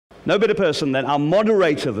no better person than our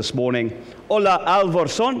moderator this morning,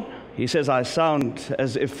 Ahlvarsson. He says I sound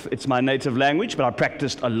as if it's my native language, but I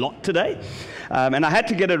practiced a lot today. And I had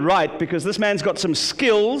to get it right because this man's got some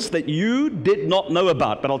skills that you did not know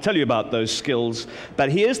about, but I'll tell you about those skills. But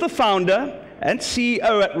he is the founder and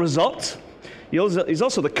CEO at Results. He's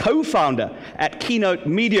also the co-founder at Keynote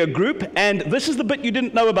Media Group, and this is the bit you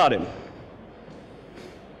didn't know about him.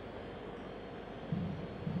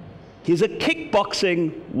 He's a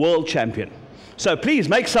kickboxing world champion. So please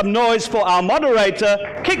make some noise for our moderator,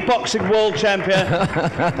 kickboxing world champion.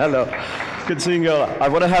 Hello. Good seeing you. I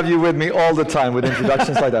want to have you with me all the time with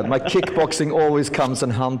introductions like that. My kickboxing always comes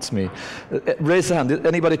and hunts me. Raise a hand. Did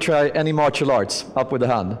anybody try any martial arts? Up with a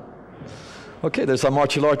hand. Okay, there's some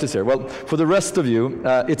martial artists here. Well, for the rest of you,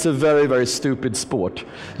 it's a very, very stupid sport.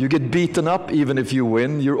 You get beaten up even if you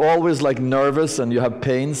win. You're always like nervous and you have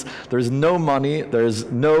pains. There's no money. There's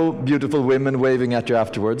no beautiful women waving at you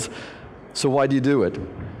afterwards. So why do you do it?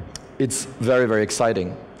 It's very, very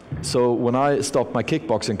exciting. So when I stopped my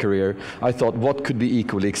kickboxing career, I thought what could be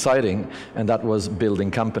equally exciting, and that was building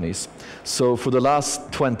companies. So for the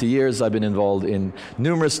last 20 years, I've been involved in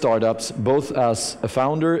numerous startups, both as a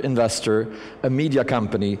founder, investor, a media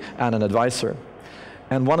company, and an advisor.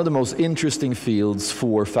 And one of the most interesting fields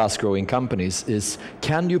for fast-growing companies is,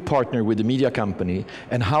 can you partner with a media company,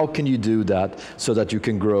 and how can you do that so that you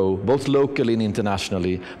can grow both locally and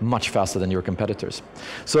internationally much faster than your competitors?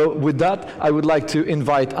 So with that, I would like to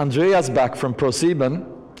invite Andreas back from ProSieben.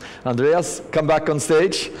 Andreas, come back on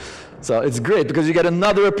stage. So it's great because you get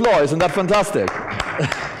another applause, isn't that fantastic?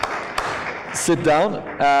 Sit down,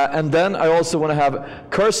 and then I also want to have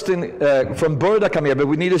Kerstin from Burda come here, but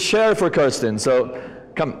we need a share for Kerstin, so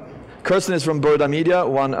come. Kerstin is from Burda Media,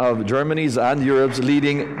 one of Germany's and Europe's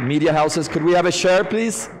leading media houses. Could we have a share,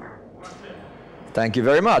 please? Thank you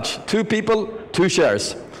very much. 2 people, 2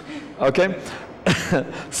 shares. Okay?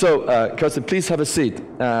 So, Kerstin, please have a seat.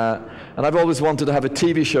 And I've always wanted to have a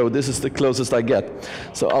TV show. This is the closest I get.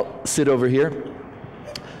 So I'll sit over here.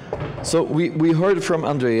 So we heard from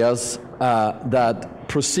Andreas that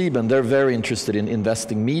ProSieben, they're very interested in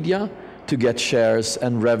investing media to get shares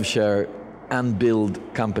and rev share and build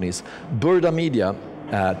companies. Burda Media,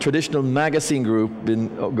 traditional magazine group,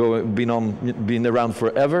 been around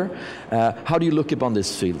forever. How do you look upon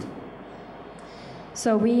this field?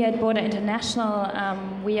 So we at Burda International,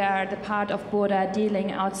 we are the part of Burda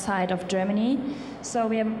dealing outside of Germany. So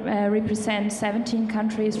we represent 17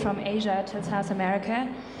 countries from Asia to South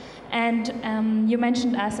America. And you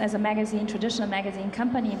mentioned us as a magazine, traditional magazine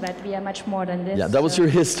company, but we are much more than this. Yeah, that was your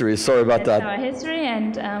history. Sorry about that. That's our history,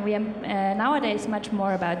 and we are nowadays much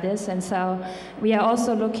more about this. And so we are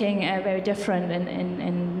also looking very different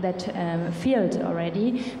in that field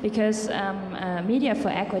already, because media for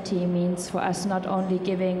equity means for us not only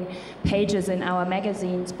giving pages in our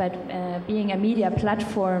magazines, but being a media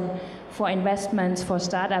platform for investments, for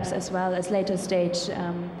startups, as well as later stage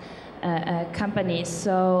companies.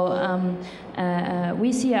 So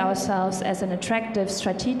we see ourselves as an attractive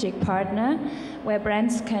strategic partner where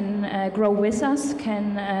brands can grow with us,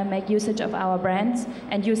 can make usage of our brands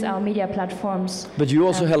and use our media platforms. But you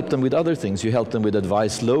also help them with other things. You help them with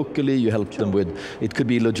advice locally, you help them with, it could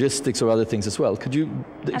be logistics or other things as well. Could you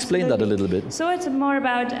explain that a little bit? So it's more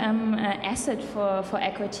about asset for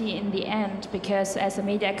equity in the end, because as a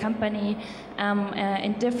media company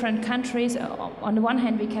in different countries, on the one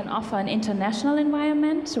hand we can offer an international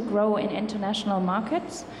environment to grow in international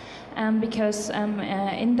markets. Because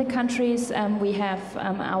in the countries we have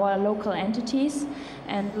our local entities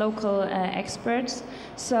and local experts.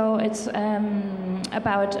 So it's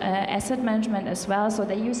about asset management as well. So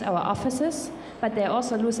they use our offices, but they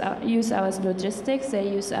also use our logistics, they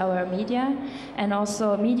use our media. And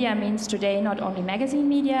also media means today not only magazine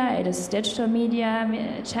media, it is digital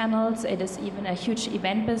media channels, it is even a huge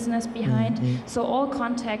event business behind. Mm-hmm. So all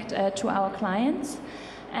contact to our clients.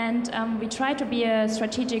 And we try to be a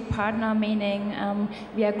strategic partner, meaning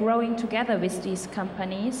we are growing together with these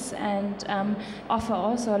companies and offer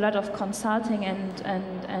also a lot of consulting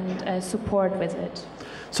and support with it.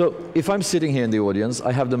 So if I'm sitting here in the audience,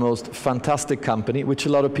 I have the most fantastic company, which a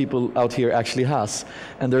lot of people out here actually has,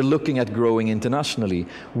 and they're looking at growing internationally.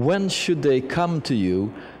 When should they come to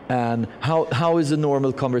you? And how is a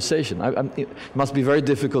normal conversation? It must be very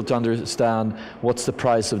difficult to understand what's the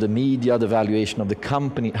price of the media, the valuation of the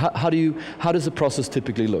company. How does the process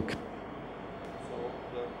typically look?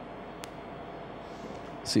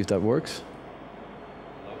 See if that works.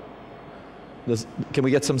 Can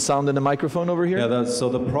we get some sound in the microphone over here? Yeah, so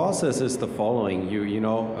the process is the following.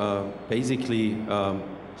 Basically,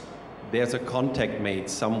 there's a contact made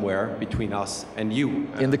somewhere between us and you.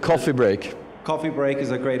 In the coffee break. Coffee break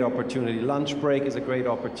is a great opportunity. Lunch break is a great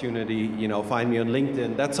opportunity. You know, find me on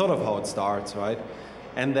LinkedIn. That's sort of how it starts, right?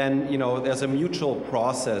 And then, you know, there's a mutual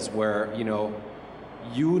process where, you know,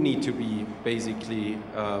 you need to be basically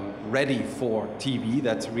ready for TV.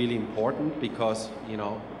 That's really important because, you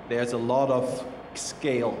know, there's a lot of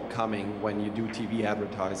scale coming when you do TV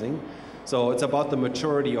advertising. So it's about the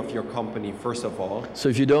maturity of your company, first of all. So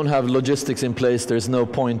if you don't have logistics in place, there's no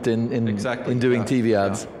point in doing TV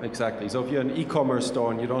ads. Yeah, exactly. So if you're an e-commerce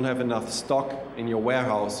store and you don't have enough stock in your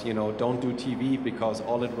warehouse, you know, don't do TV because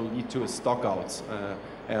all it will lead to is stockouts.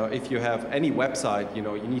 If you have any website, you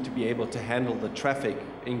know, you need to be able to handle the traffic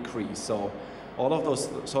increase. So all of those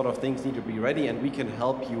sort of things need to be ready, and we can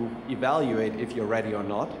help you evaluate if you're ready or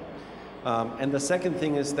not. And the second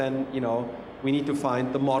thing is then, you know, we need to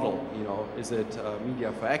find the model. You know, is it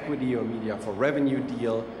media for equity or media for revenue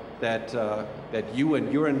deal that you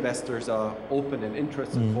and your investors are open and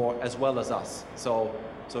interested for, as well as us. So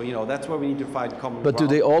you know, that's where we need to find common ground. But do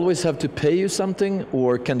they always have to pay you something,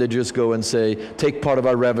 or can they just go and say, take part of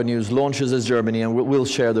our revenues, launch us as Germany, and we'll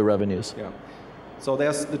share the revenues? Yeah. So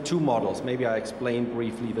there's the two models. Maybe I explain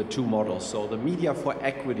briefly the two models. So the media for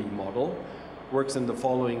equity model works in the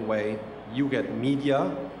following way. You get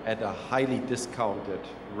media at a highly discounted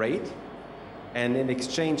rate, and in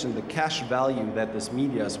exchange, in the cash value that this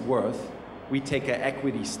media is worth, we take an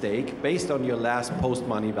equity stake based on your last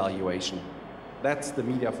post-money valuation. That's the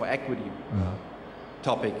media for equity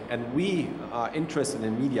topic. And we are interested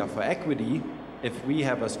in media for equity if we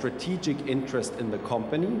have a strategic interest in the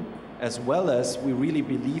company, as well as we really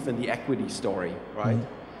believe in the equity story, right?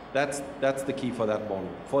 That's the key for that model.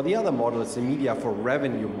 For the other model, it's the media for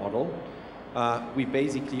revenue model. We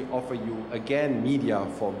basically offer you, again, media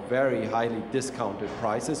for very highly discounted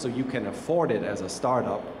prices, so you can afford it as a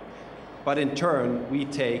startup. But in turn,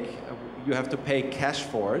 you have to pay cash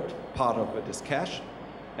for it. Part of it is cash,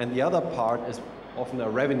 and the other part is often a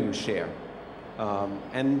revenue share.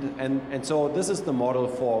 And so this is the model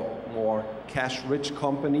for more cash-rich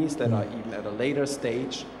companies that are even at a later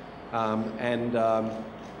stage,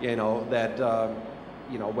 you know, that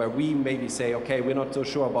you know, where we maybe say, okay, we're not so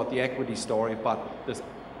sure about the equity story, but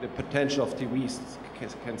the potential of TV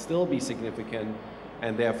can still be significant,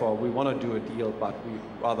 and therefore we want to do a deal, but we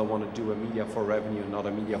rather want to do a media for revenue, not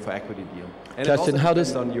a media for equity deal. And Kerstin, it also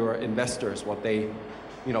depends on your investors, what they,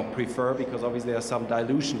 you know, prefer, because obviously there's some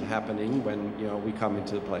dilution happening when, you know, we come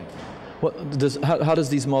into play. Well, how does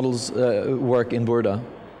these models work in Burda?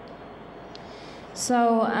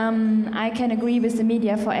 So I can agree with the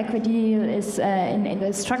media for equity is in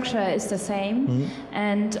the structure is the same,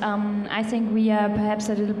 and I think we are perhaps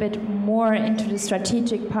a little bit more into the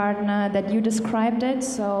strategic partner that you described it.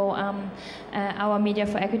 So our media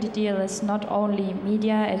for equity deal is not only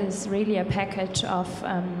media; it is really a package of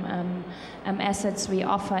assets we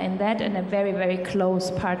offer in that, and a very, very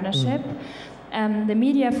close partnership. The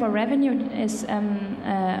media for revenue is,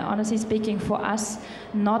 honestly speaking, for us,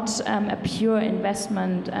 not a pure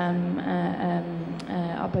investment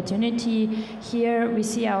opportunity. Here we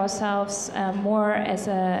see ourselves more as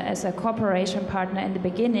a cooperation partner in the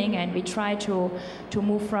beginning, and we try to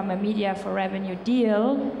move from a media for revenue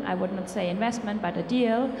deal, I would not say investment, but a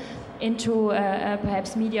deal, into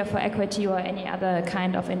perhaps media for equity or any other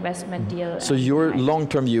kind of investment deal. So your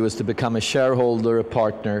long-term view is to become a shareholder, a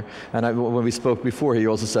partner, and when we spoke before, he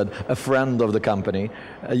also said a friend of the company.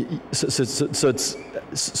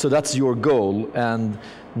 So that's your goal, and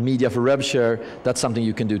media for rev share, that's something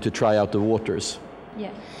you can do to try out the waters.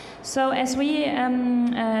 Yeah. So as we,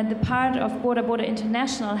 the part of Burda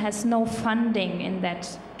International has no funding in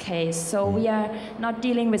that case. So we are not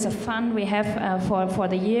dealing with a fund we have for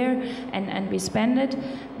the year and we spend it.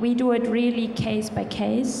 We do it really case by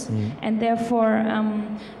case, and therefore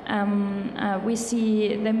we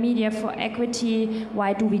see the media for equity.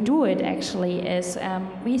 Why do we do it actually is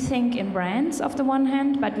we think in brands of the one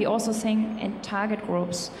hand, but we also think in target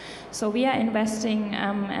groups. So we are investing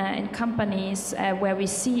in companies where we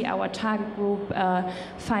see our target group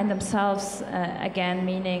find themselves again,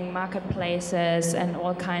 meaning marketplaces and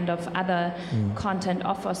all kind of other content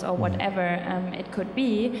offers or whatever it could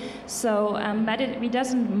be. So, but we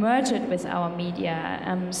doesn't merge it with our media.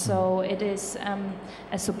 So it is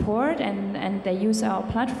a support, and they use our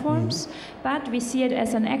platforms. But we see it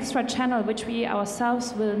as an extra channel which we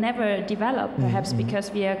ourselves will never develop, perhaps because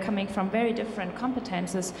we are coming from very different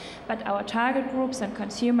competences. But our target groups and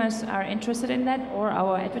consumers are interested in that, or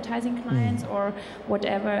our advertising clients, or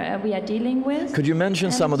whatever we are dealing with. Could you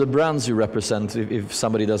mention some of the brands you represent, if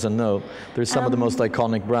somebody doesn't know? There's some of the most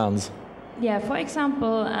iconic brands. Yeah, for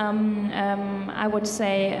example, I would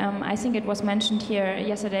say, I think it was mentioned here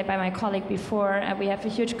yesterday by my colleague before, we have a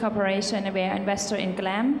huge cooperation, we are an investor in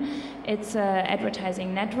GLAM. It's an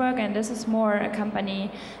advertising network, and this is more a company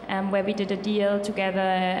where we did a deal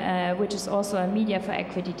together, which is also a media for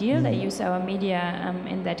equity deal. They use our media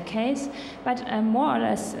in that case, but more or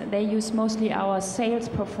less they use mostly our sales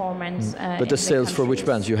performance. But the sales for which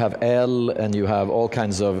brands? You have L and you have all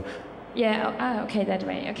kinds of... Yeah, okay, that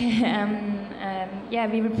way, okay.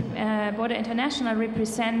 Burda International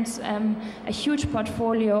represents a huge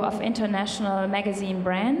portfolio of international magazine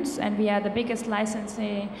brands, and we are the biggest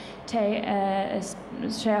licensing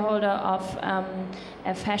shareholder of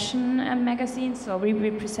a fashion magazine. So we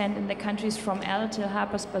represent in the countries from Elle till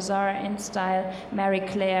Harper's Bazaar, InStyle, Marie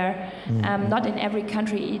Claire, not in every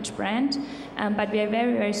country each brand, but we are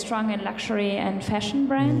very, very strong in luxury and fashion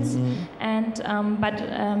brands, and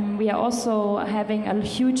we are also having a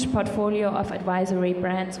huge portfolio of advisory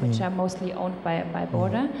brands, which are mostly owned by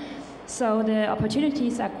Burda. So the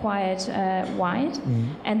opportunities are quite wide,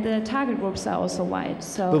 and the target groups are also wide.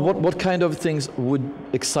 So, but what kind of things would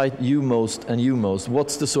excite you most and you most?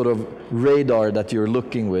 What's the sort of radar that you're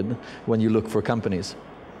looking with when you look for companies?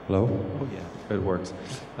 Hello? Oh yeah, it works.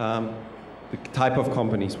 The type of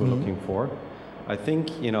companies we're looking for. I think,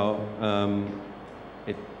 you know,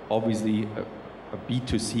 it obviously a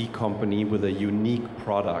B2C company with a unique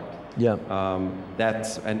product. Yeah.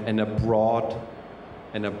 That's and a broad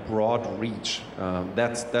reach.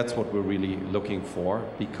 That's what we're really looking for,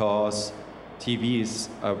 because TV is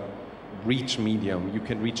a reach medium. You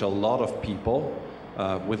can reach a lot of people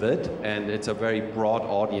with it, and it's a very broad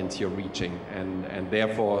audience you're reaching, and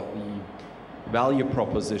therefore the value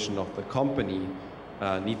proposition of the company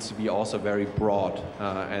needs to be also very broad,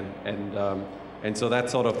 and so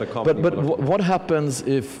that's sort of the company. But what happens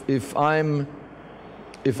if I'm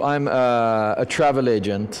a travel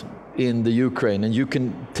agent in the Ukraine and you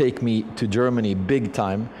can take me to Germany big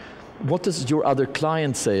time? What does your other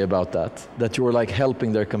clients say about that? That you're like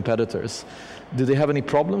helping their competitors? Do they have any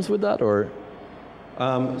problems with that, or?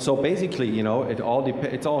 So basically, you know,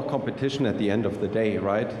 it's all competition at the end of the day,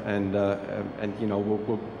 right? And you know,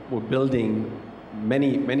 we're building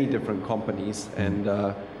many different companies,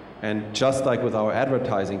 and just like with our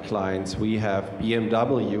advertising clients, we have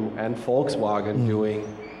BMW and Volkswagen doing,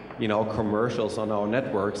 you know, commercials on our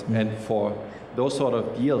networks, and for those sort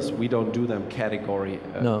of deals, we don't do them category.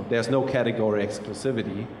 No. There's no category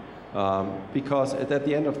exclusivity, because at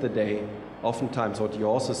the end of the day, oftentimes what you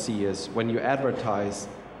also see is when you advertise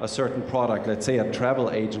a certain product, let's say a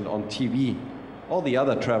travel agent on TV, all the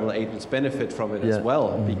other travel agents benefit from it as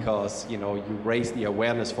well, because, you know, you raise the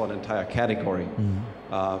awareness for an entire category.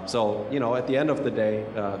 So, you know, at the end of the day,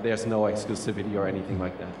 there's no exclusivity or anything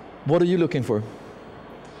like that. What are you looking for?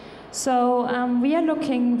 So we are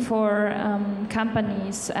looking for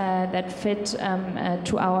companies that fit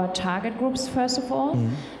to our target groups, first of all.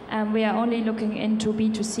 We are only looking into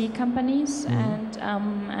B2C companies, and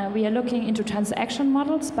we are looking into transaction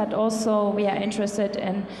models, but also we are interested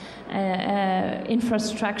in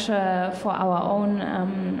infrastructure for our own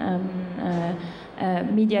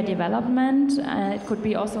media development. It could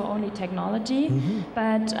be also only technology,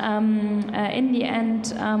 but in the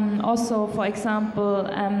end, also, for example,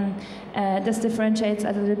 this differentiates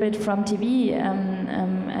us a little bit from TV,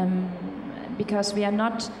 because we are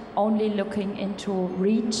not only looking into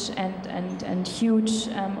reach and huge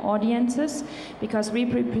audiences, because we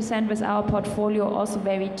represent with our portfolio also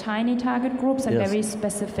very tiny target groups and very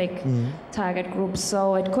specific target groups.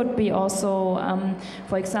 So it could be also,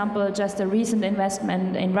 for example, just a recent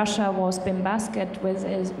investment in Russia was BIM Basket,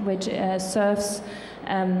 which serves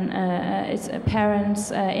its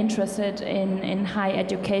parents interested in high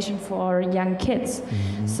education for young kids.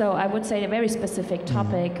 So I would say a very specific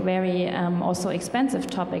topic, very also expensive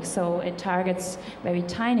topic. So it targets very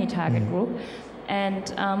tiny target group,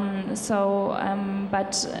 and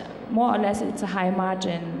but more or less it's a high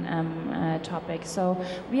margin topic. So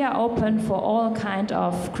we are open for all kind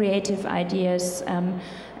of creative ideas,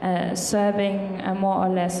 serving more or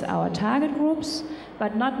less our target groups,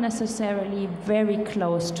 but not necessarily very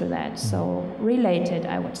close to that. So related,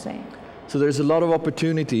 I would say. So there's a lot of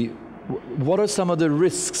opportunity. What are some of the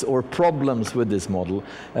risks or problems with this model?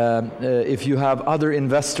 If you have other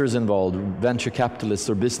investors involved, venture capitalists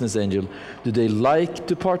or business angel, do they like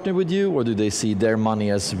to partner with you, or do they see their money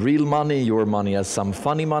as real money, your money as some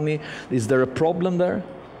funny money? Is there a problem there?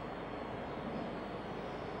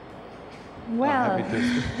 Well, I'm happy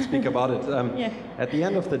to speak about it. At the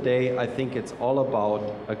end of the day, I think it's all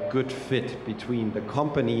about a good fit between the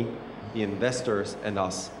company, the investors, and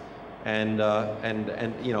us. And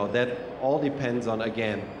you know, that all depends on,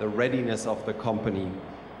 again, the readiness of the company,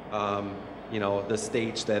 you know, the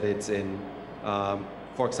stage that it's in.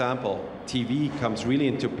 For example, TV comes really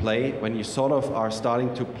into play when you sort of are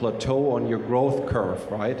starting to plateau on your growth curve,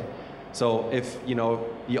 right? So if, you know,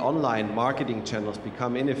 the online marketing channels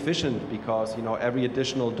become inefficient because, you know, every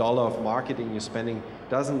additional dollar of marketing you're spending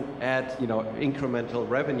doesn't add, you know, incremental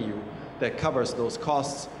revenue that covers those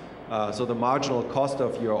costs, so the marginal cost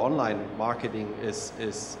of your online marketing is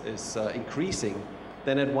increasing,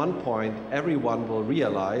 then at one point everyone will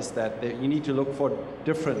realize that you need to look for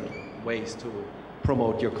different ways to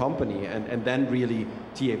promote your company, and then really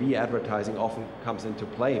TV advertising often comes into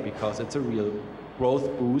play because it's a real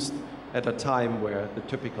growth boost at a time where the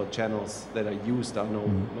typical channels that are used are no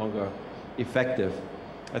longer effective.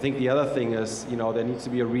 I think the other thing is, you know, there needs to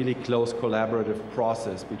be a really close collaborative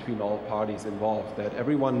process between all parties involved, that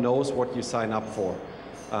everyone knows what you sign up for,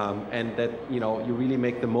 and that, you know, you really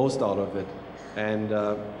make the most out of it. And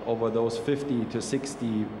over those 50 to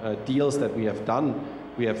 60 deals that we have done,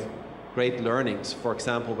 we have great learnings. For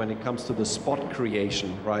example, when it comes to the spot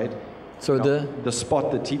creation, right? So the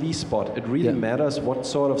spot, the TV spot, it really matters what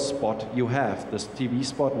sort of spot you have. This TV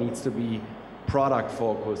spot needs to be product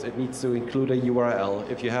focused. It needs to include a URL.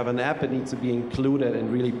 If you have an app, it needs to be included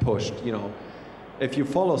and really pushed. You know, if you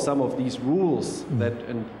follow some of these rules that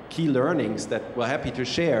and key learnings that we're happy to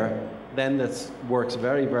share, then this works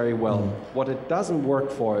very, very well. What it doesn't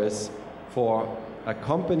work for is for a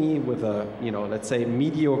company with a, you know, let's say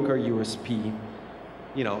mediocre USP.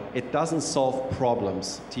 You know, it doesn't solve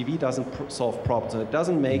problems. TV doesn't solve problems. It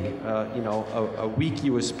doesn't make, you know, a weak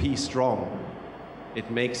USP strong. It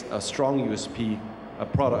makes a strong USP,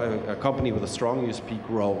 a company with a strong USP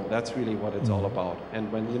grow. That's really what it's all about.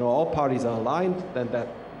 And when, you know, all parties are aligned,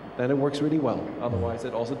 then it works really well. Otherwise,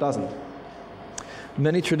 it also doesn't.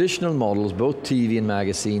 Many traditional models, both TV and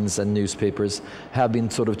magazines and newspapers, have been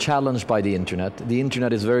sort of challenged by the internet. The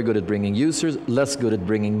internet is very good at bringing users, less good at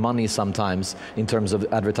bringing money sometimes in terms of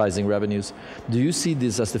advertising revenues. Do you see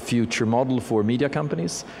this as the future model for media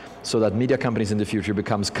companies? So that media companies in the future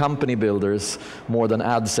becomes company builders more than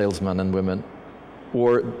ad salesmen and women?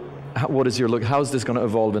 Or what is your look? How is this going to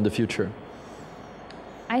evolve in the future?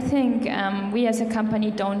 I think we as a company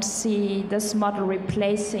don't see this model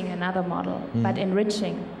replacing another model, but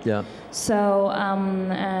enriching. Yeah. So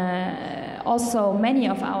also many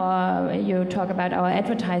of our, you talk about our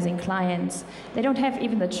advertising clients, they don't have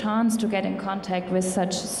even the chance to get in contact with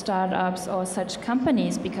such startups or such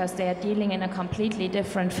companies because they are dealing in a completely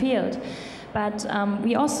different field. But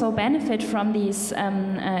we also benefit from these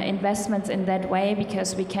investments in that way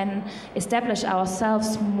because we can establish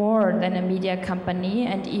ourselves more than a media company,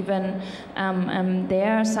 and even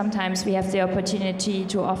there sometimes we have the opportunity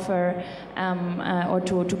to offer or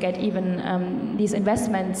to get even these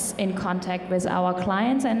investments in contact with our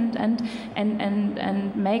clients and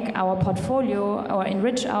make our portfolio or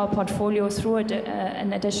enrich our portfolio through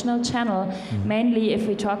an additional channel. Mainly if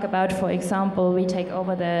we talk about, for example, we take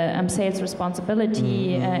over the sales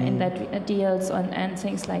responsibility in that deals and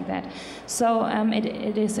things like that. So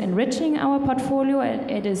it is enriching our portfolio.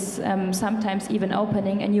 It is sometimes even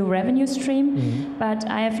opening a new revenue stream. But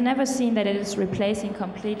I have never seen that it is replacing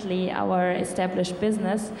completely our established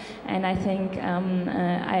business. And I think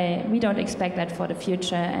we don't expect that for the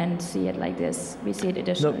future and see it like this. We see it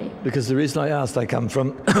additionally. No, because the reason I asked, I come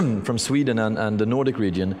from from Sweden and the Nordic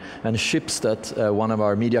region, and Schibsted, one of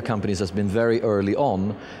our media companies, has been very early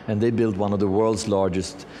on, and they built one of the world's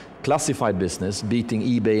largest classified business, beating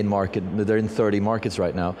eBay in market. They're in 30 markets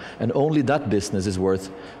right now, and only that business is worth,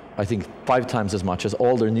 I think, 5 times as much as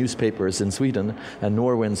all their newspapers in Sweden and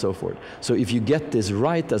Norway and so forth. So if you get this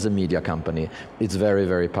right as a media company, it's very,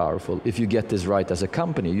 very powerful. If you get this right as a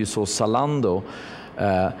company, you saw Zalando,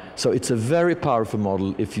 so it's a very powerful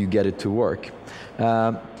model if you get it to work.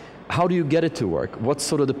 How do you get it to work? What's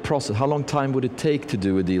sort of the process? How long time would it take to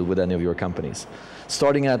do a deal with any of your companies?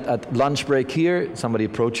 Starting at lunch break here, somebody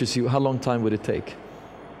approaches you, how long time would it take?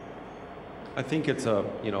 I think it's a,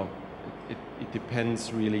 you know, it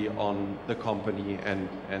depends really on the company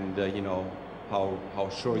and you know, how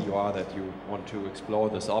sure you are that you want to explore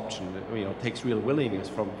this option. You know, it takes real willingness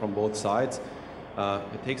from both sides.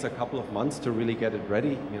 It takes a couple of months to really get it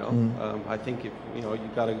ready. You know, I think you know,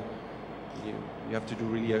 you have to do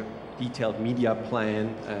really a detailed media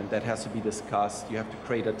plan, and that has to be discussed. You have to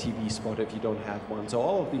create a TV spot if you don't have one. So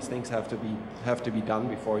all of these things have to be done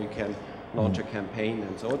before you can launch a campaign,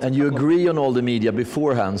 and so. And you agree on all the media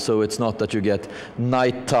beforehand, so it's not that you get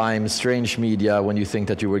nighttime strange media when you think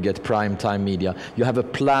that you will get prime time media. You have a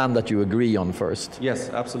plan that you agree on first. Yes,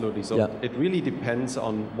 absolutely. So it really depends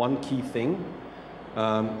on one key thing,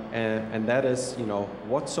 and that is,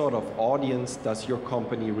 what sort of audience does your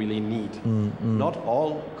company really need? Not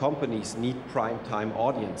all companies need prime time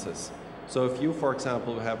audiences. So if you, for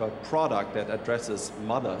example, have a product that addresses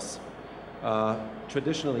mothers,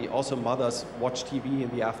 traditionally also mothers watch TV in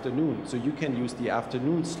the afternoon, so you can use the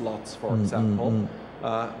afternoon slots, for example,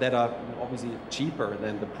 that are obviously cheaper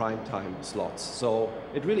than the prime time slots. So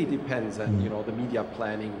it really depends, and the media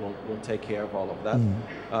planning will take care of all of that.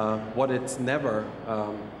 What it's never,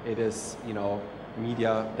 it is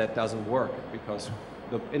media that doesn't work, because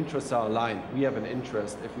the interests are aligned. We have an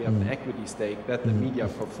interest, if we have an equity stake, that the media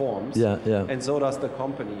performs, and so does the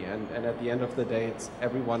company. And at the end of the day,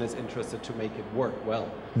 everyone is interested to make it work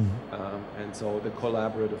well. And so the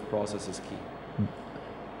collaborative process is key.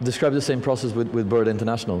 Describe the same process with Burda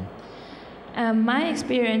International. My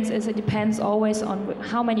experience is it depends always on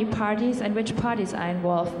how many parties and which parties are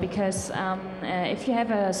involved, because if you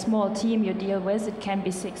have a small team you deal with, it can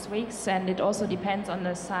be 6 weeks, and it also depends on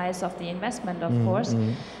the size of the investment, of course.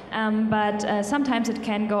 But sometimes it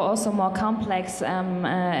can go also more complex.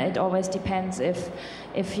 It always depends if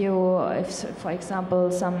for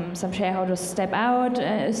example, some shareholders step out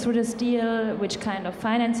through this deal, which kind of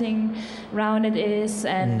financing round it is,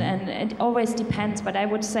 and it always depends. But I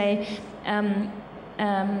would say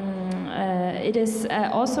it is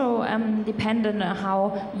also dependent on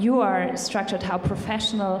how you are structured, how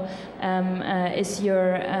professional is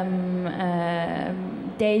your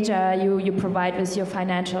data you provide with your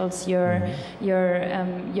financials, your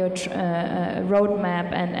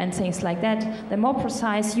roadmap and things like that. The more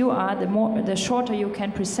precise you are, the shorter you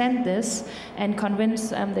can present this and convince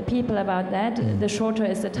the people about that, the shorter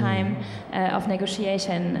is the time of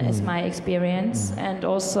negotiation, is my experience. And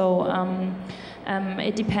also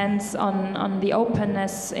it depends on the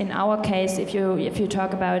openness. In our case, if you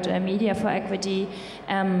talk about media for equity,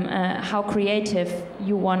 how creative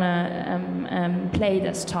you want to play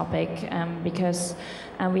this topic, because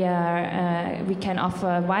we can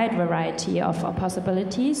offer a wide variety of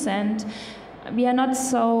possibilities, and we are not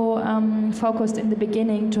so focused in the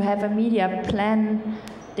beginning to have a media plan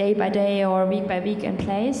day by day or week by week in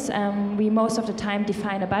place. We most of the time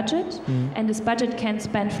define a budget, and this budget can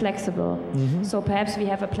spend flexible. So perhaps we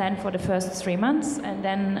have a plan for the first 3 months, and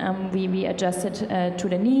then we adjust it to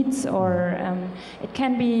the needs, or it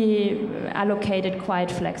can be allocated quite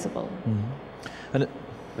flexible. And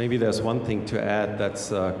maybe there's one thing to add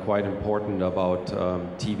that's quite important about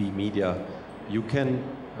TV media. You can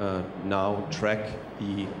now track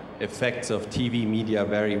the effects of TV media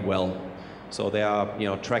very well. So there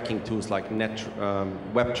are tracking tools like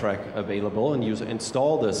WebTrack available, and you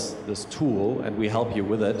install this tool, and we help you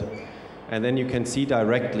with it. And then you can see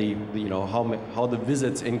directly how the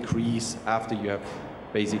visits increase after you have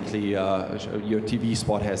basically your TV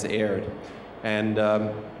spot has aired. And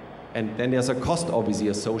then there's a cost obviously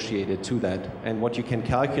associated to that. And what you can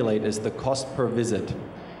calculate is the cost per visit.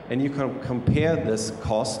 And you can compare this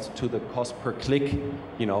cost to the cost per click,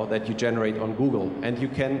 that you generate on Google. And you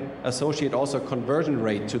can associate also conversion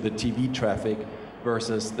rate to the TV traffic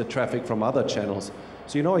versus the traffic from other channels.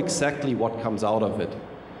 So you know exactly what comes out of it.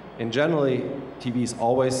 And generally, TV is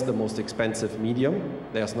always the most expensive medium.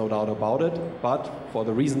 There's no doubt about it. But for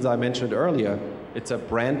the reasons I mentioned earlier, it's a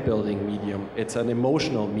brand building medium. It's an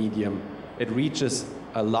emotional medium. It reaches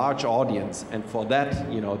a large audience, and for that,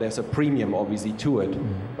 there's a premium obviously to it,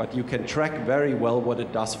 but you can track very well what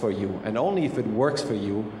it does for you, and only if it works for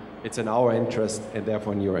you, it's in our interest and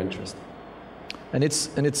therefore in your interest. And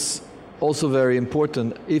it's also very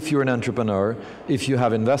important, if you're an entrepreneur, if you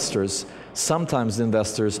have investors, sometimes the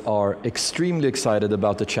investors are extremely excited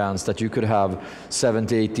about the chance that you could have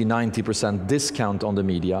 70, 80, 90% discount on the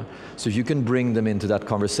media. So if you can bring them into that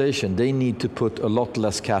conversation, they need to put a lot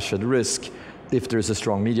less cash at risk if there's a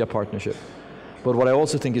strong media partnership. But what I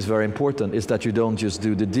also think is very important is that you don't just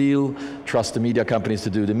do the deal, trust the media companies to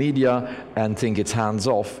do the media, and think it's hands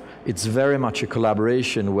off. It's very much a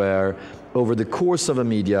collaboration where over the course of a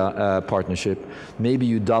media partnership, maybe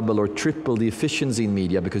you double or triple the efficiency in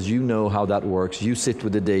media because you know how that works. You sit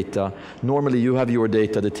with the data. Normally you have your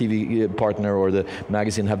data, the TV partner or the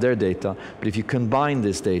magazine have their data. But if you combine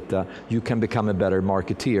this data, you can become a better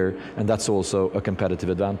marketeer, and that's also a competitive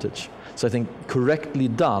advantage. So I think correctly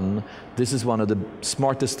done, this is one of the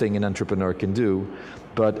smartest things an entrepreneur can do.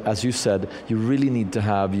 But as you said, you really need to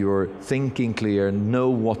have your thinking clear, know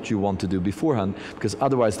what you want to do beforehand, because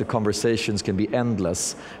otherwise the conversations can be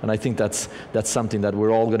endless. And I think that's something that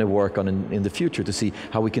we're all going to work on in the future, to see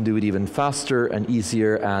how we can do it even faster and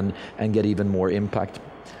easier and get even more impact.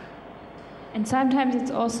 And sometimes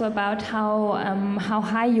it's also about how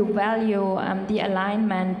high you value the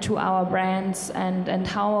alignment to our brands, and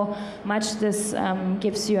how much this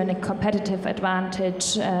gives you a competitive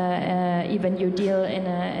advantage, even you deal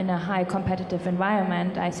in a high competitive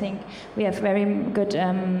environment. I think we have very good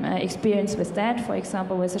experience with that. For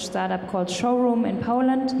example, with a startup called Showroom in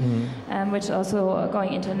Poland, which is also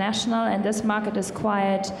going international. And this market is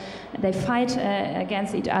they fight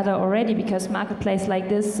against each other already, because marketplace like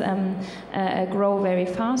this grow very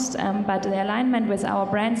fast, but the alignment with our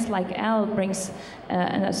brands like L brings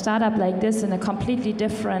a startup like this in a completely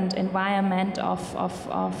different environment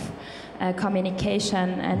of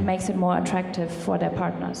communication, and makes it more attractive for their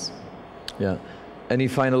partners. Yeah. Any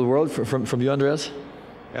final word from you, Andreas?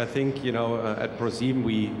 I think, you know, at ProSieben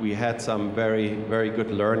we had some very, very good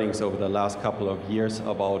learnings over the last couple of years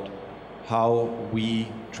about how we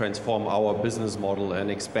transform our business model and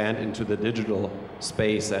expand into the digital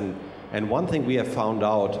space. And one thing we have found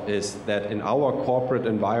out is that in our corporate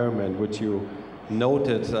environment, which you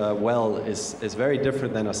noted well, is very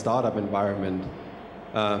different than a startup environment.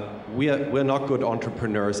 We're not good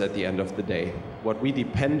entrepreneurs at the end of the day. What we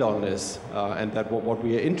depend on is, and that what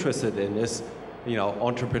we are interested in is, you know,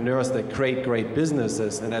 entrepreneurs that create great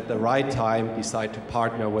businesses and at the right time decide to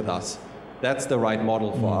partner with us. That's the right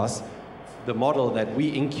model for us. The model that we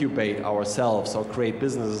incubate ourselves or create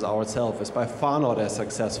businesses ourselves is by far not as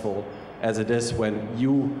successful as it is when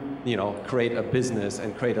you know, create a business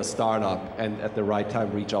and create a startup and at the right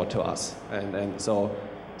time reach out to us. And so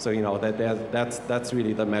you know, that's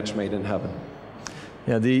really the match made in heaven.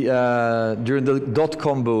 Yeah, during the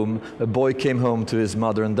dot-com boom, a boy came home to his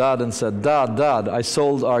mother and dad and said, Dad, I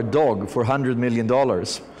sold our dog for $100 million.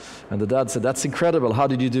 And the dad said, that's incredible, how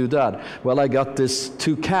did you do that? Well, I got these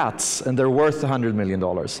 2 cats and they're worth $100 million.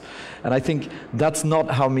 And I think that's not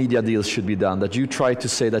how media deals should be done, that you try to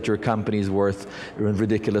say that your company is worth a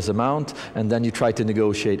ridiculous amount, and then you try to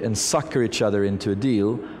negotiate and sucker each other into a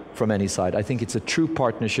deal from any side. I think it's a true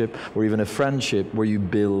partnership or even a friendship where you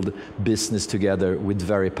build business together with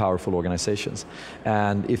very powerful organizations.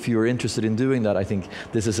 And if you're interested in doing that, I think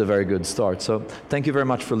this is a very good start. So thank you very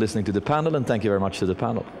much for listening to the panel, and thank you very much to the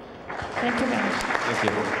panel. Thank you very much.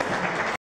 Thank you.